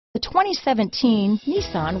2017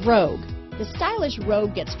 Nissan Rogue. The stylish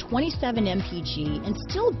Rogue gets 27 mpg and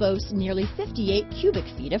still boasts nearly 58 cubic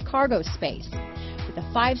feet of cargo space. With a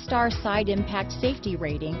 5-star side impact safety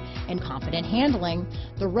rating and confident handling,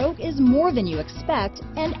 the Rogue is more than you expect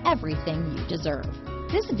and everything you deserve.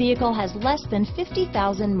 This vehicle has less than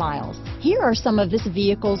 50,000 miles. Here are some of this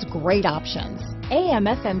vehicle's great options: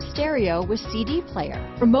 AM/FM stereo with CD player,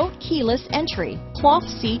 remote keyless entry, cloth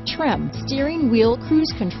seat trim, steering wheel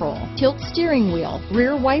cruise control, tilt steering wheel,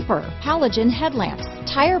 rear wiper, halogen headlamps,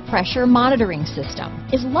 tire pressure monitoring system.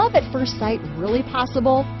 Is love at first sight really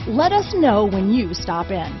possible? Let us know when you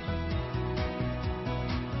stop in.